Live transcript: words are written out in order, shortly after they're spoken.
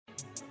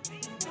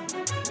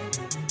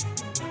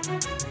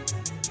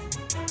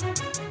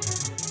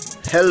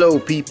Hello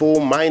people,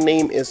 my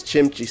name is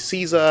Chimchi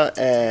Caesar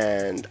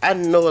and I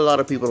know a lot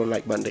of people don't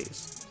like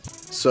Mondays.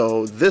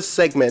 So this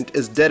segment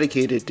is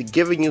dedicated to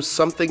giving you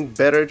something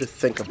better to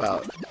think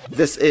about.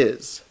 This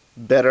is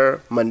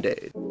Better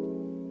Monday.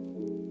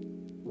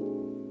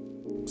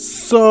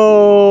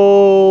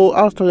 So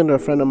I was talking to a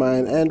friend of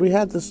mine and we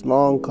had this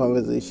long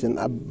conversation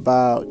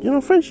about,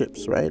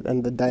 friendships, right?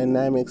 And the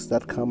dynamics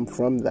that come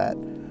from that.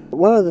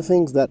 One of the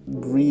things that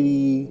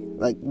really,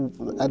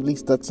 at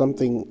least that's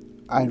something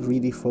I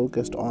really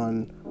focused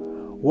on,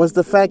 was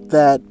the fact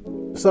that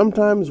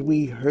sometimes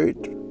we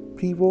hurt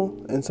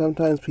people and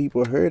sometimes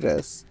people hurt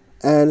us.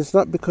 And it's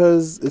not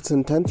because it's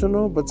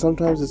intentional, but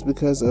sometimes it's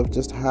because of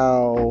just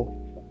how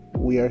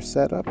we are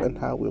set up and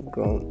how we've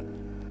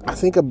grown. I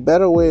think a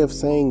better way of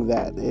saying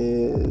that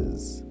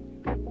is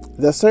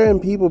there's certain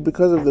people,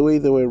 because of the way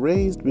they were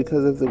raised,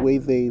 because of the way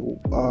they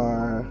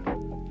are,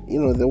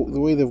 the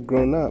way they've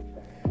grown up,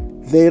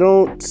 they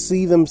don't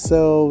see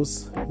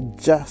themselves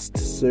just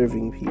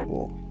serving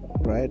people,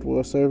 right?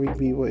 Well, serving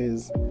people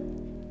is,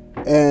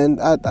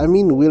 and I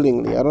mean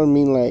willingly. I don't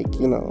mean like,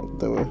 they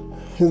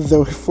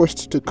were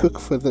forced to cook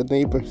for the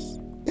neighbors.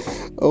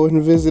 Or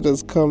when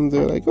visitors come,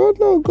 they're like, oh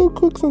no, go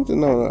cook something.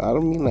 No, I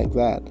don't mean like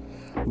that.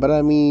 But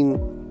I mean,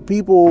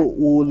 people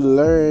will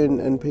learn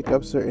and pick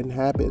up certain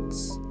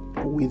habits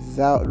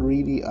without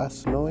really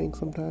us knowing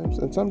sometimes.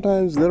 And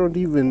sometimes they don't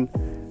even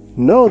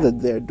know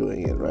that they're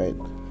doing it, right?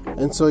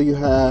 And so you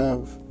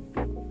have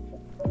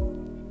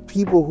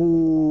people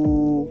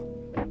who,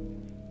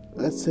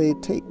 let's say,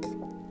 take.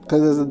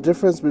 Because there's a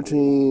difference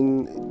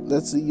between,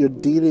 let's say you're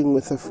dealing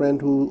with a friend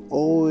who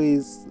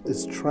always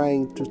is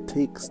trying to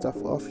take stuff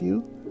off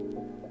you,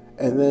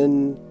 and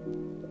then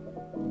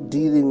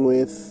dealing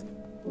with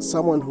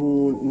someone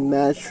who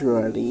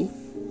naturally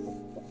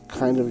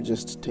kind of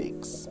just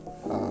takes.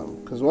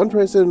 Because one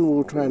person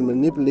will try and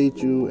manipulate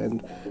you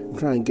and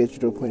try and get you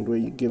to a point where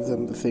you give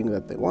them the thing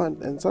that they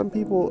want, and some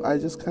people are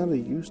just kind of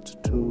used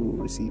to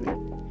receiving.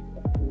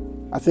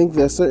 I think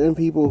there are certain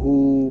people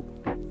who,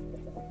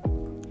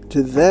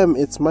 to them,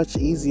 it's much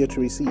easier to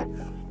receive.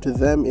 To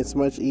them, it's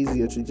much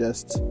easier to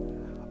just,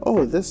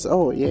 thanks.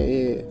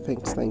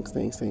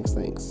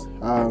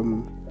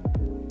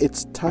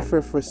 It's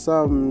tougher for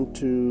some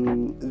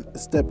to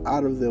step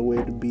out of their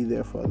way to be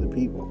there for other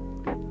people.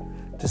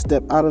 To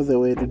step out of their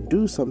way to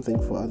do something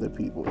for other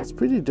people. It's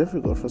pretty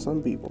difficult for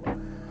some people.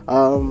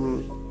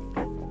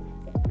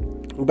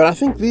 But I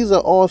think these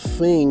are all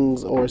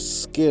things or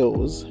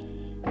skills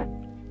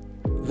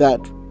that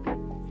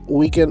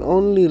we can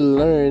only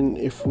learn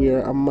if we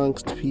are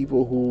amongst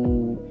people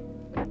who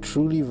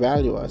truly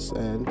value us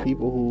and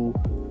people who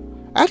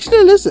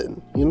actually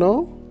listen,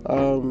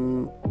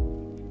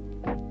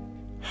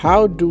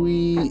 How do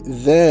we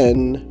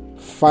then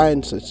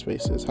find such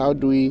spaces? How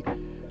do we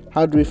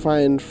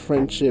find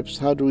friendships?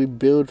 How do we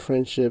build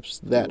friendships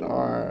that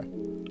are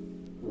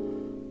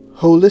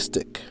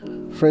holistic?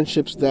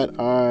 Friendships that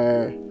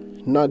are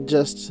not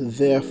just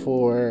there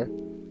for,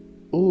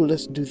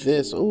 let's do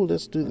this,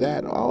 let's do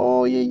that,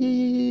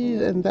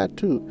 yeah, and that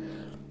too.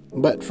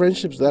 But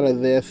friendships that are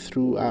there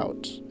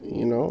throughout,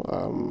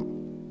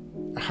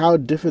 How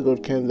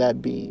difficult can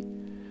that be?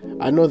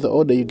 I know the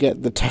older you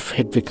get, the tougher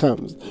it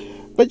becomes.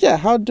 But yeah,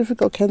 how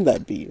difficult can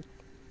that be?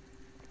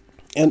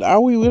 And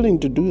are we willing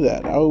to do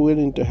that? Are we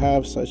willing to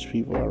have such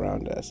people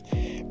around us?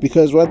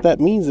 Because what that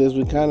means is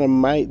we kind of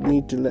might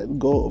need to let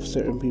go of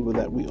certain people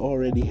that we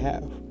already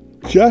have,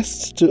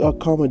 just to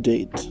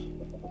accommodate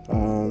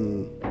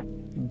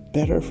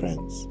better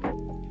friends.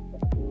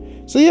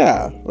 So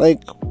yeah,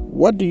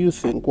 what do you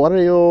think? What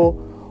are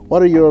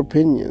your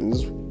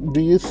opinions?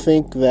 Do you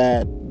think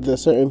that there are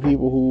certain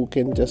people who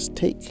can just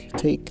take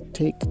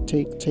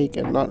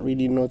and not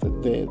really know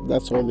that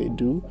that's all they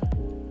do?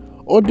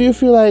 Or do you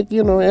feel like,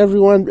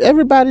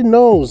 everybody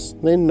knows.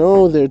 They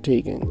know they're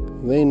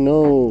taking. They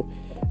know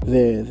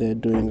they're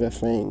doing their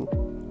thing.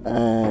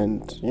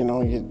 And,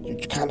 you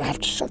kind of have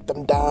to shut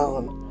them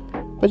down.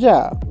 But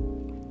yeah,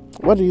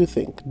 what do you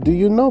think? Do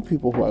you know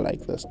people who are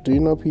like this? Do you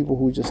know people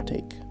who just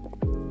take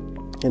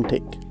and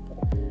take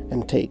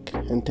and take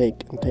and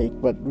take and take,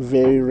 but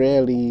very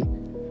rarely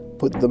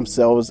put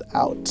themselves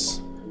out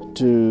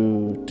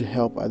to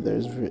help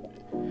others?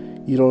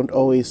 You don't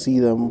always see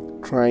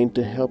them trying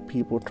to help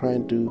people,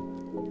 trying to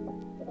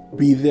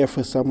be there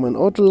for someone,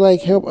 or to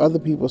help other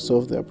people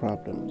solve their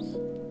problems.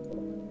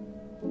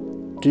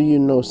 Do you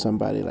know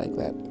somebody like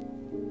that?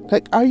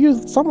 Are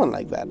you someone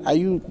like that? I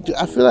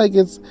feel like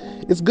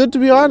it's good to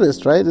be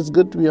honest, right? It's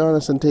good to be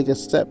honest and take a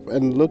step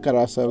and look at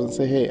ourselves and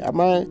say, hey,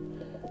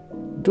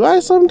 do I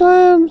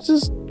sometimes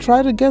just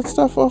try to get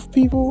stuff off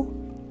people?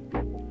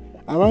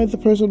 Am I the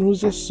person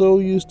who's just so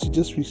used to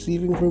just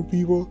receiving from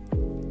people?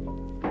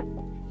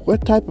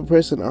 What type of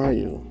person are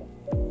you?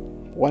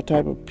 What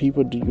type of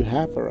people do you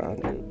have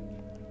around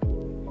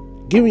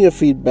you? Give me your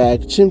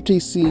feedback.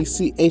 ChimTC,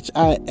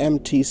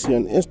 CHIMTC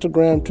on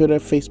Instagram, Twitter,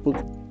 Facebook,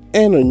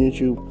 and on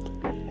YouTube.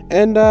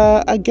 And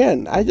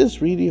again, I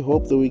just really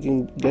hope that we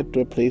can get to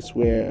a place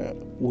where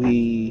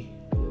we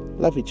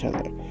love each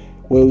other,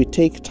 where we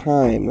take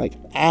time, like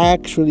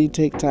actually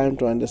take time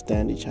to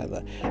understand each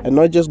other, and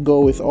not just go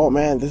with, oh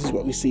man, this is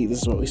what we see,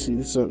 this is what we see,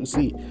 this is what we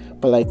see,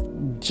 but like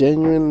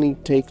genuinely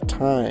take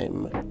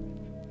time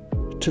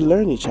to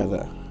learn each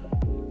other,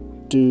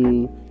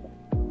 to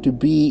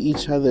be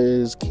each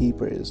other's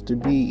keepers, to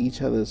be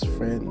each other's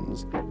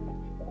friends,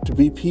 to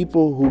be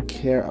people who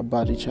care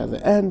about each other,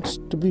 and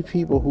to be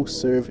people who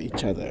serve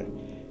each other.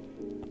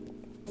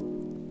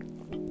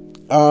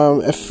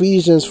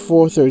 Ephesians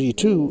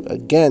 4:32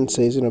 again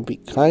says, be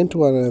kind to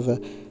one another,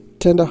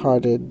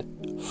 tender-hearted,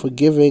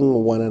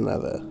 forgiving one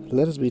another.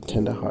 Let us be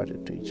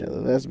tender-hearted to each other.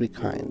 Let us be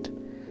kind.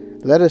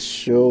 Let us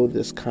show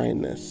this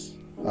kindness.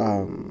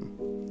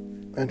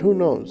 And who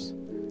knows?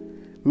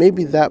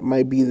 Maybe that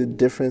might be the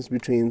difference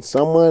between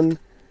someone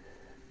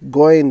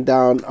going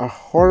down a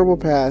horrible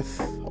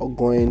path or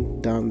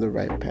going down the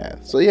right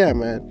path. So yeah,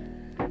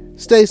 man,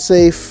 stay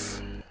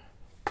safe,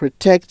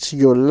 protect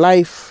your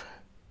life,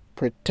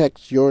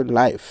 protect your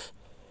life.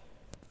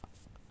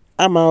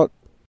 I'm out.